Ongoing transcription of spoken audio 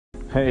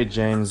Hey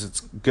James, it's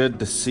good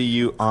to see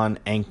you on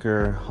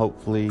Anchor.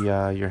 Hopefully,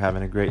 you're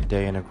having a great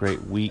day and a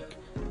great week.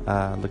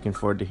 Looking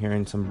forward to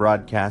hearing some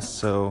broadcasts,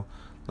 so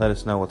let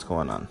us know what's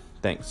going on.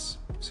 Thanks.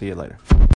 See you later.